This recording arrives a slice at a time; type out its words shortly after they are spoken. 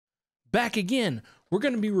back again. We're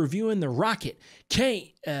going to be reviewing the Roccat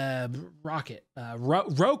Kain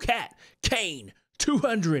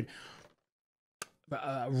 200.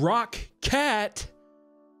 Roccat.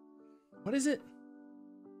 What is it?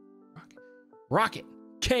 Roccat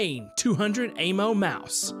Kain 200 AIMO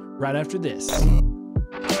mouse. Right after this.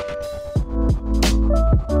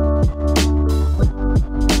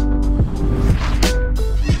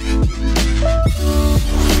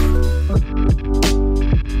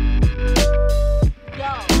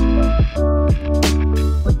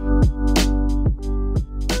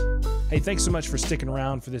 Hey, thanks so much for sticking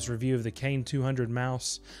around for this review of the Kain 200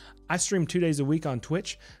 mouse. I stream 2 days a week on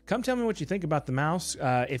Twitch. Come tell me what you think about the mouse.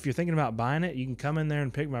 If you're thinking about buying it, you can come in there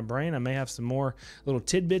and pick my brain. I may have some more little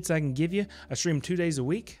tidbits I can give you. I stream 2 days a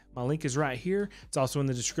week. My link is right here. It's also in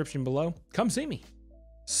the description below. Come see me.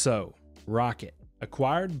 So, Roccat,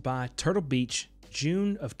 acquired by Turtle Beach,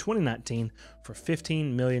 June of 2019 for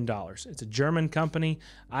 $15 million. It's a German company.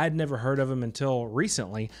 I had never heard of them until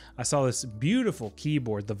recently. I saw this beautiful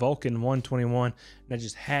keyboard, the Vulcan 121, and I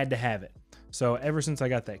just had to have it. So ever since I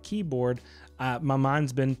got that keyboard, my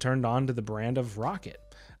mind's been turned on to the brand of Roccat.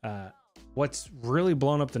 What's really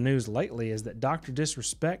blown up the news lately is that Dr.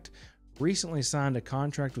 Disrespect recently signed a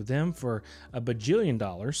contract with them for $1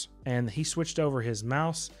 bajillion, and he switched over his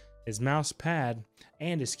mouse pad,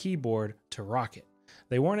 and his keyboard to Roccat.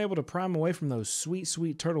 They weren't able to pry him away from those sweet,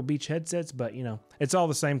 sweet Turtle Beach headsets, but you know, it's all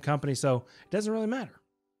the same company, so it doesn't really matter.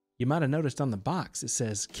 You might have noticed on the box, it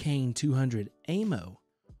says Kain 200 AIMO.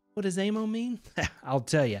 What does AIMO mean? I'll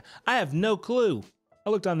tell you, I have no clue. I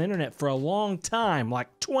looked on the internet for a long time,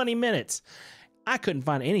 like 20 minutes. I couldn't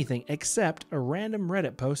find anything except a random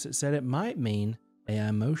Reddit post that said it might mean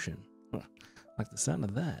AI motion. Like the sound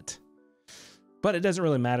of that. But it doesn't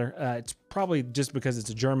really matter. It's probably just because it's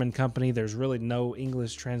a German company. There's really no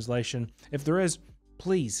English translation. If there is,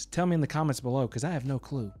 please tell me in the comments below because I have no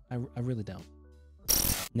clue. I really don't.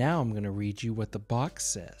 Now I'm going to read you what the box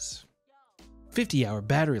says. 50-hour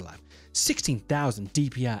battery life, 16,000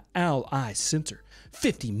 DPI owl-eye sensor,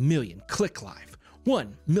 50 million click life,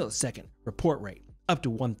 1 millisecond report rate, up to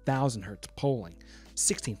 1,000 hertz polling,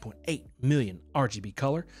 16.8 million RGB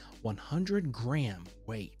color, 100 gram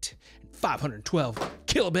weight, 512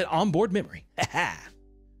 kilobit onboard memory.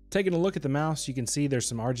 Taking a look at the mouse, you can see there's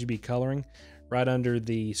some RGB coloring right under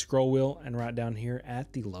the scroll wheel and right down here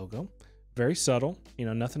at the logo. Very subtle, you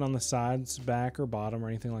know, nothing on the sides, back, or bottom or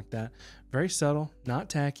anything like that. Very subtle, not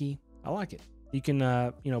tacky. I like it. You can,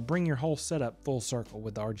 you know, bring your whole setup full circle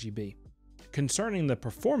with the RGB. Concerning the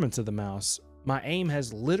performance of the mouse, my aim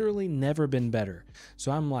has literally never been better.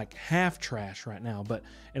 So I'm like half trash right now, but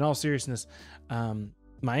in all seriousness,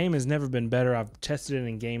 my aim has never been better. I've tested it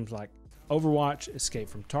in games like Overwatch, Escape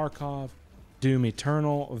from Tarkov, Doom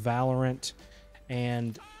Eternal, Valorant,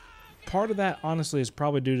 and part of that honestly is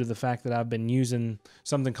probably due to the fact that I've been using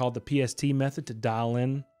something called the PST method to dial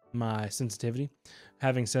in my sensitivity.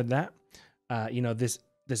 Having said that, you know, this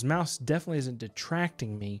mouse definitely isn't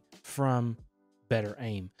detracting me from better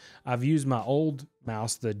aim. I've used my old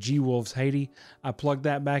mouse, the G-Wolves Haiti. I plugged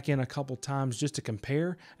that back in a couple times just to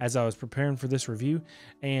compare as I was preparing for this review.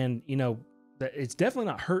 And, you know, it's definitely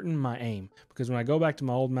not hurting my aim because when I go back to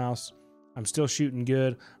my old mouse, I'm still shooting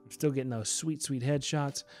good. I'm still getting those sweet, sweet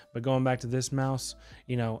headshots. But going back to this mouse,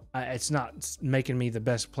 you know, it's not making me the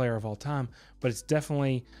best player of all time, but it's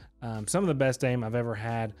definitely some of the best aim I've ever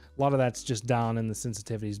had. A lot of that's just dialing in the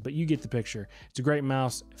sensitivities, but you get the picture. It's a great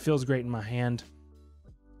mouse. It feels great in my hand.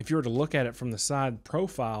 If you were to look at it from the side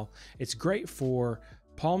profile, it's great for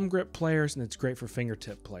palm grip players and it's great for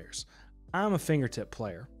fingertip players. I'm a fingertip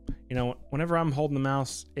player. You know, whenever I'm holding the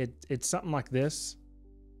mouse, it's something like this.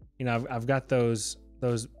 You know, I've got those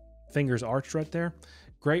fingers arched right there.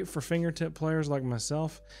 Great for fingertip players like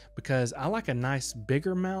myself because I like a nice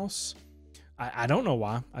bigger mouse. I don't know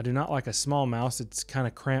why. I do not like a small mouse. It's kind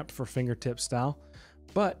of cramped for fingertip style,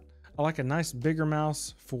 but I like a nice bigger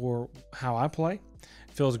mouse for how I play.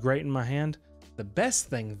 It feels great in my hand. The best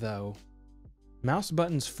thing though, mouse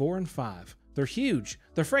buttons 4 and 5. They're huge.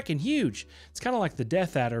 They're freaking huge. It's kind of like the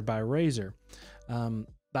Death Adder by Razer. I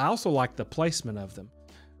also like the placement of them.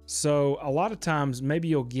 So a lot of times maybe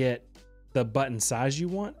you'll get the button size you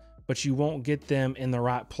want, but you won't get them in the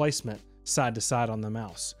right placement side to side on the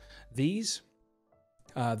mouse. These,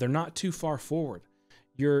 they're not too far forward.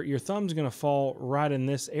 Your thumb's gonna fall right in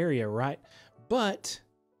this area, right? But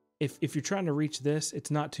if you're trying to reach this,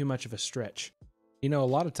 it's not too much of a stretch. You know, a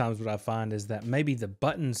lot of times what I find is that maybe the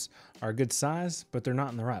buttons are a good size, but they're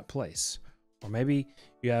not in the right place. Or maybe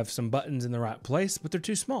you have some buttons in the right place, but they're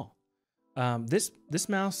too small. This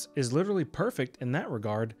mouse is literally perfect in that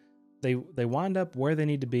regard, they wind up where they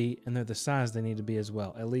need to be, and they're the size they need to be as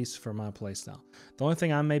well, at least for my playstyle. The only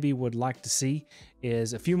thing I maybe would like to see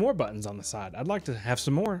is a few more buttons on the side. I'd like to have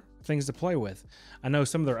some more things to play with. I know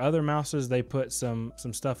some of their other mouses, they put some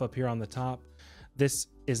stuff up here on the top. This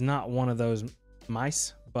is not one of those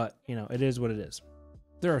mice, but you know, it is what it is.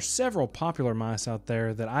 There are several popular mice out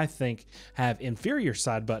there that I think have inferior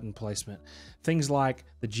side button placement. Things like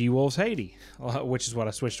the G-Wolves Haiti, which is what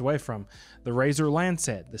I switched away from, the Razer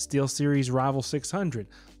Lancet, the SteelSeries Rival 600,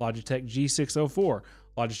 Logitech G604,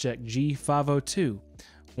 Logitech G502.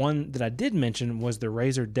 One that I did mention was the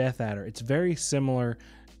Razer Death Adder. It's very similar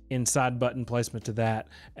in side button placement to that.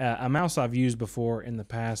 A mouse I've used before in the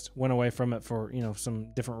past, went away from it for, you know,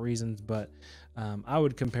 some different reasons, but I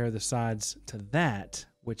would compare the sides to that,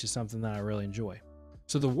 which is something that I really enjoy.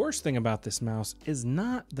 So the worst thing about this mouse is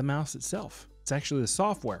not the mouse itself. It's actually the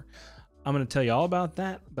software. I'm going to tell you all about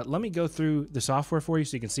that, but let me go through the software for you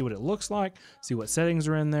so you can see what it looks like, see what settings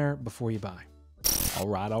are in there before you buy. All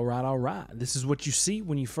right. This is what you see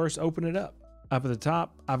when you first open it up. Up at the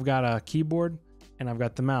top, I've got a keyboard and I've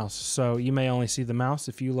got the mouse. So you may only see the mouse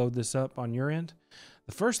if you load this up on your end.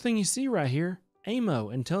 The first thing you see right here,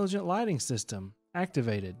 AIMO, Intelligent Lighting System,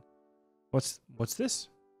 activated. What's this?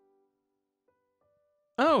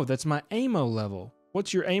 Oh, that's my AIMO level.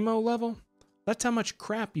 What's your AIMO level? That's how much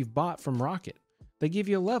crap you've bought from Roccat. They give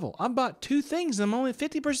you a level. I bought 2 things and I'm only at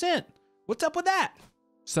 50%. What's up with that?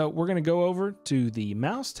 So we're going to go over to the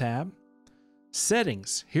mouse tab,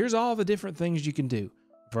 settings. Here's all the different things you can do.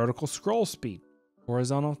 Vertical scroll speed,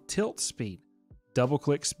 horizontal tilt speed, double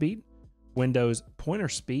click speed, Windows pointer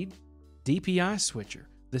speed, DPI switcher.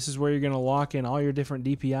 This is where you're going to lock in all your different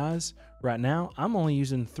DPIs. Right now, I'm only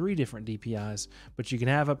using 3 different DPIs, but you can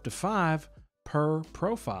have up to 5 per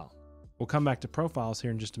profile. We'll come back to profiles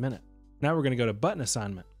here in just a minute. Now we're going to go to button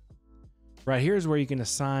assignment. Right here is where you can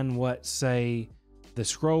assign what, say, the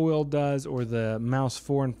scroll wheel does or the mouse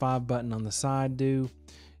 4 and 5 button on the side do.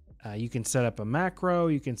 You can set up a macro,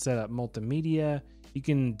 you can set up multimedia, you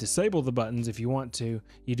can disable the buttons if you want to.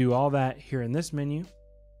 You do all that here in this menu.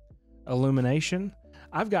 Illumination.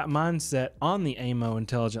 I've got mine set on the AIMO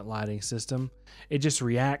Intelligent Lighting System. It just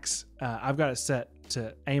reacts. I've got it set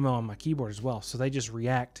to AIMO on my keyboard as well. So they just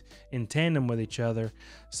react in tandem with each other.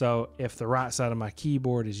 So if the right side of my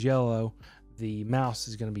keyboard is yellow, the mouse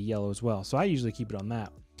is going to be yellow as well. So I usually keep it on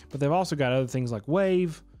that. But they've also got other things like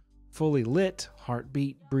wave, fully lit,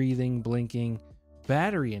 heartbeat, breathing, blinking,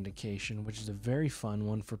 battery indication, which is a very fun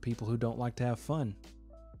one for people who don't like to have fun.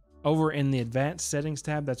 Over in the advanced settings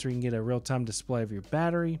tab, that's where you can get a real-time display of your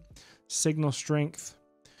battery, signal strength.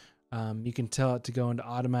 You can tell it to go into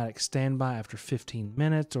automatic standby after 15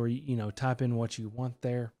 minutes, or, you know, type in what you want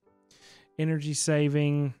there. Energy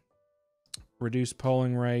saving, reduce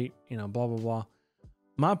polling rate, you know, blah, blah, blah.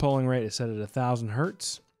 My polling rate is set at 1000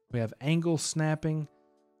 Hertz. We have angle snapping,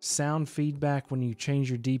 sound feedback when you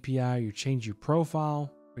change your DPI, you change your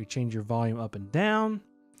profile, or you change your volume up and down,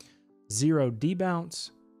 0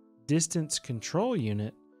 debounce, distance control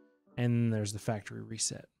unit, and then there's the factory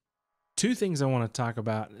reset. 2 things I want to talk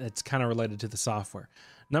about that's kind of related to the software.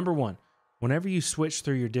 Number 1, whenever you switch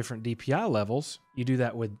through your different DPI levels, you do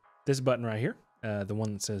that with this button right here, the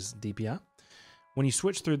one that says DPI. When you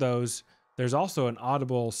switch through those, there's also an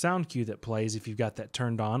audible sound cue that plays if you've got that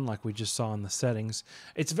turned on, like we just saw in the settings.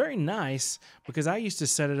 It's very nice because I used to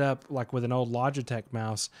set it up like with an old Logitech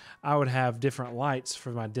mouse. I would have different lights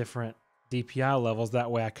for my different DPI levels.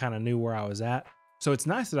 That way I kind of knew where I was at. So it's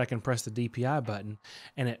nice that I can press the DPI button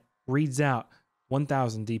and it reads out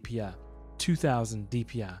 1000 DPI, 2000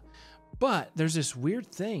 DPI. But there's this weird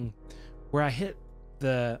thing where I hit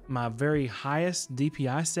my very highest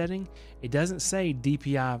DPI setting. It doesn't say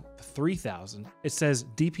DPI 3000. It says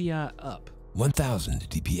DPI up. 1000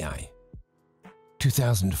 DPI,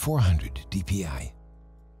 2400 DPI,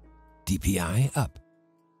 DPI up,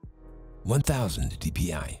 1000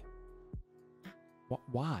 DPI.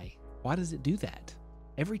 Why? Why does it do that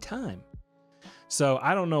every time? So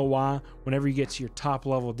I don't know why whenever you get to your top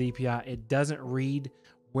level DPI, it doesn't read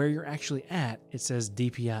where you're actually at. It says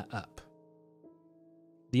DPI up.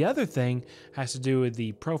 The other thing has to do with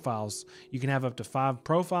the profiles. You can have up to 5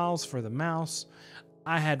 profiles for the mouse.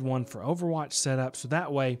 I had one for Overwatch set up, so that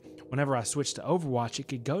way, whenever I switched to Overwatch, it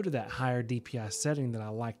could go to that higher DPI setting that I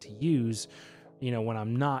like to use, you know, when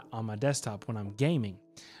I'm not on my desktop, when I'm gaming.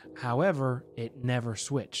 However, it never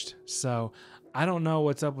switched. So I don't know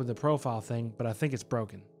what's up with the profile thing, but I think it's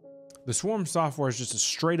broken. The Swarm software is just a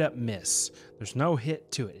straight up miss. There's no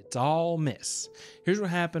hit to it. It's all miss. Here's what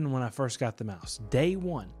happened when I first got the mouse. Day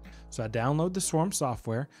 1, So I download the Swarm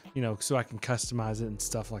software, you know, so I can customize it and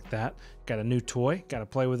stuff like that. Got a new toy, got to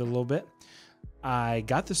play with it a little bit. I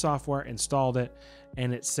got the software, installed it,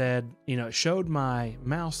 and it said, you know, it showed my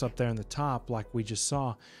mouse up there in the top like we just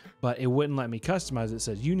saw, but it wouldn't let me customize it. It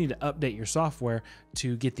said, you need to update your software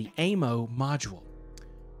to get the AIMO module.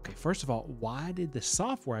 Okay, first of all, why did the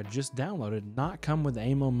software I just downloaded not come with the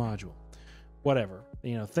AIMO module? Whatever,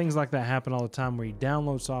 you know, things like that happen all the time where you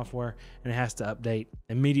download software and it has to update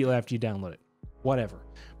immediately after you download it. Whatever.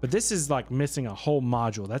 But this is like missing a whole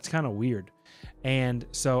module. That's kind of weird. And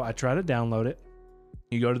so I try to download it.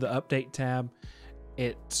 You go to the update tab,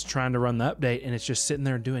 it's trying to run the update and it's just sitting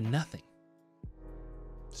there doing nothing.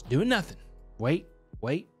 It's doing nothing. Wait,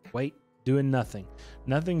 doing nothing.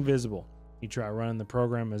 Nothing visible. You try running the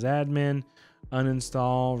program as admin,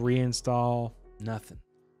 uninstall, reinstall, nothing.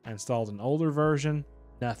 I installed an older version,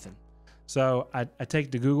 nothing. So I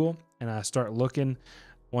take to Google and I start looking.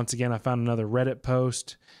 Once again, I found another Reddit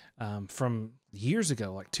post from years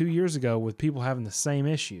ago, like 2 years ago, with people having the same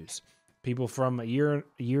issues. People from a year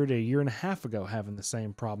to a year and a half ago having the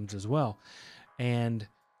same problems as well. And,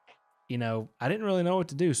 you know, I didn't really know what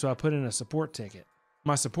to do, so I put in a support ticket.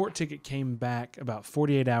 My support ticket came back about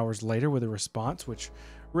 48 hours later with a response, which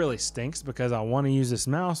really stinks because I want to use this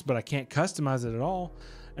mouse, but I can't customize it at all,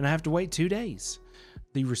 and I have to wait 2 days.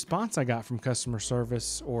 The response I got from customer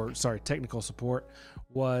service, or sorry, technical support,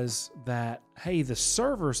 was that, hey, the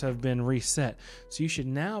servers have been reset, so you should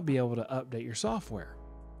now be able to update your software.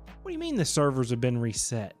 What do you mean the servers have been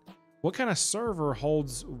reset? What kind of server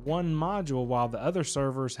holds one module while the other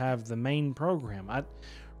servers have the main program? I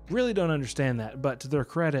really don't understand that, but to their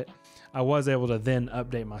credit, I was able to then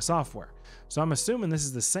update my software. So I'm assuming this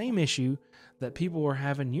is the same issue that people were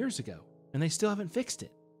having years ago, and they still haven't fixed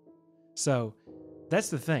it. So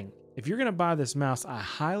that's the thing. If you're going to buy this mouse, I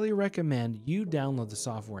highly recommend you download the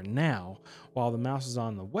software now while the mouse is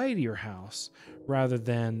on the way to your house rather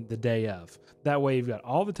than the day of. That way you've got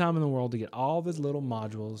all the time in the world to get all the little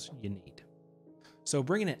modules you need. So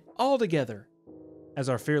bringing it all together, as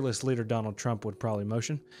our fearless leader Donald Trump would probably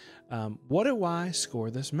motion, what do I score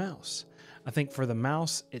this mouse? I think for the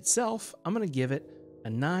mouse itself, I'm going to give it a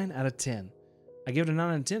 9 out of 10. I give it a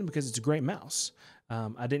 9 out of 10 because it's a great mouse.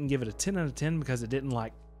 I didn't give it a 10 out of 10 because it didn't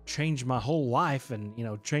like change my whole life and, you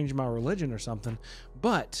know, change my religion or something,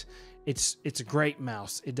 but it's a great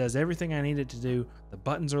mouse. It does everything I need it to do. The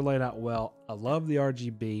buttons are laid out well. I love the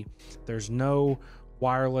RGB. There's no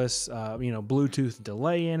wireless, Bluetooth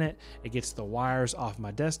delay in it. It gets the wires off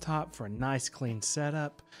my desktop for a nice clean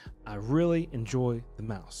setup. I really enjoy the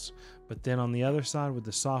mouse. But then on the other side with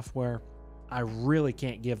the software, I really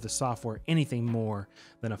can't give the software anything more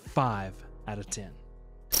than a 5 out of 10.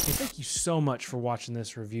 Hey, thank you so much for watching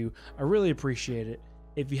this review. I really appreciate it.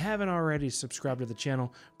 If you haven't already subscribed to the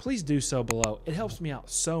channel, please do so below. It helps me out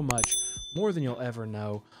so much, more than you'll ever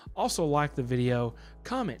know. Also like the video,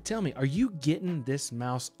 comment, tell me, are you getting this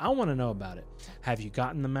mouse? I want to know about it. Have you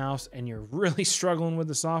gotten the mouse and you're really struggling with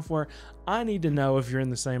the software? I need to know if you're in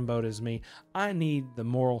the same boat as me. I need the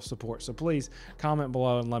moral support, so please comment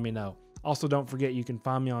below and let me know. Also, don't forget you can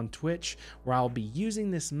find me on Twitch, where I'll be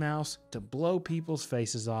using this mouse to blow people's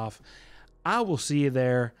faces off. I will see you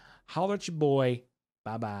there. Holler at your boy.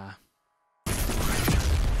 Bye-bye.